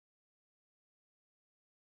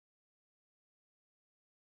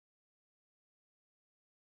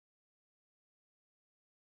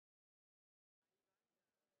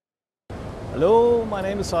Hello, my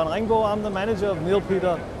name is Søren Ringbo. I'm the manager of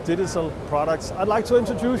Nilpeter Digital Products. I'd like to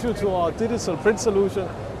introduce you to our digital print solution,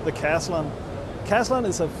 the CASLON. CASLON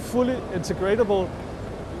is a fully integratable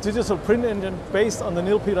digital print engine based on the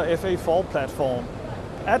Nilpeter FA4 platform.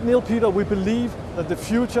 At Nilpeter, we believe that the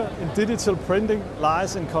future in digital printing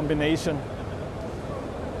lies in combination.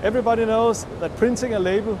 Everybody knows that printing a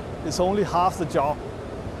label is only half the job.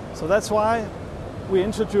 So that's why we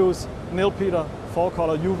introduced Nilpeter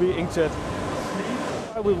 4-color UV-InkJet.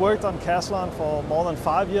 We worked on CASLON for more than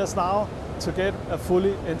 5 years now to get a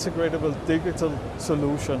fully integratable digital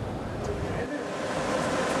solution.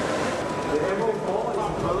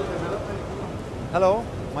 Hello,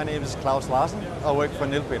 my name is Claus Larsen. I work for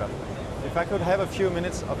Nilpeter. If I could have a few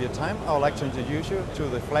minutes of your time, I would like to introduce you to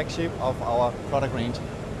the flagship of our product range.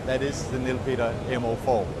 That is the Nilpeter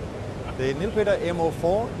MO4. The Nilpeter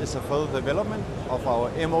MO4 is a further development of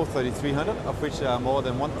our MO3300, of which there are more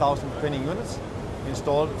than 1,000 printing units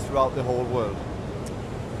installed throughout the whole world.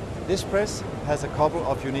 This press has a couple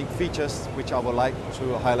of unique features which I would like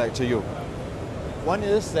to highlight to you. One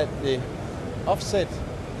is that the offset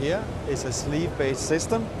here is a sleeve-based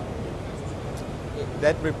system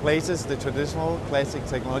that replaces the traditional classic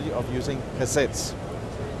technology of using cassettes.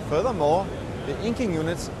 Furthermore, the inking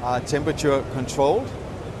units are temperature controlled.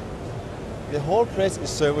 The whole press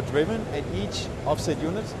is servo driven and each offset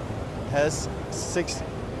unit has 6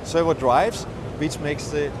 servo drives, which makes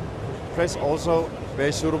the press also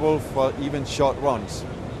very suitable for even short runs.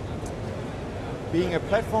 Being a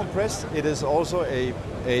platform press, it is also a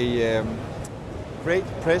great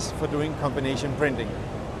press for doing combination printing.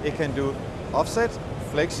 It can do offset,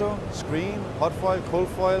 flexo, screen, hot foil, cold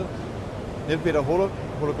foil, Nilpeter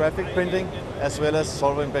holographic printing, as well as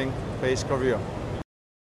solvent bank-based gravure.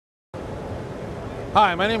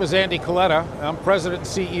 Hi, my name is Andy Colletta. I'm President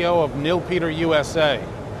and CEO of Nilpeter USA.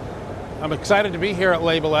 I'm excited to be here at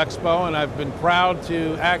Label Expo, and I've been proud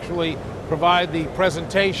to actually provide the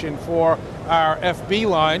presentation for our FB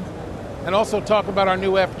line and also talk about our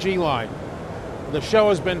new FG line. The show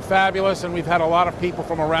has been fabulous, and we've had a lot of people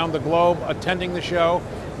from around the globe attending the show,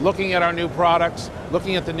 looking at our new products,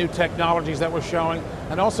 looking at the new technologies that we're showing,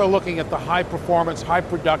 and also looking at the high performance, high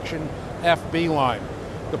production FB line.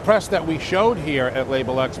 The press that we showed here at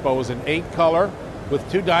Label Expo is an 8-color with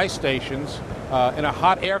 2 die stations in a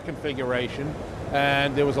hot air configuration,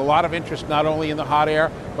 and there was a lot of interest not only in the hot air,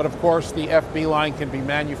 but of course the FB line can be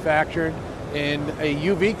manufactured in a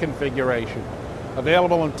UV configuration,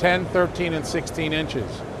 available in 10, 13, and 16 inches.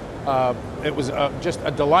 It was just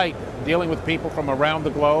a delight dealing with people from around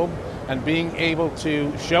the globe and being able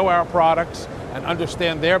to show our products and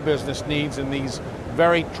understand their business needs in these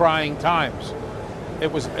very trying times.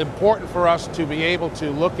 It was important for us to be able to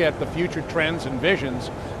look at the future trends and visions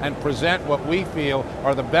and present what we feel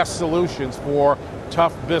are the best solutions for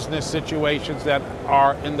tough business situations that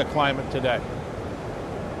are in the climate today.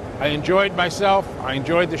 I enjoyed myself, I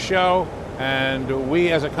enjoyed the show, and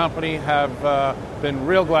we as a company have been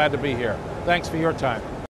real glad to be here. Thanks for your time.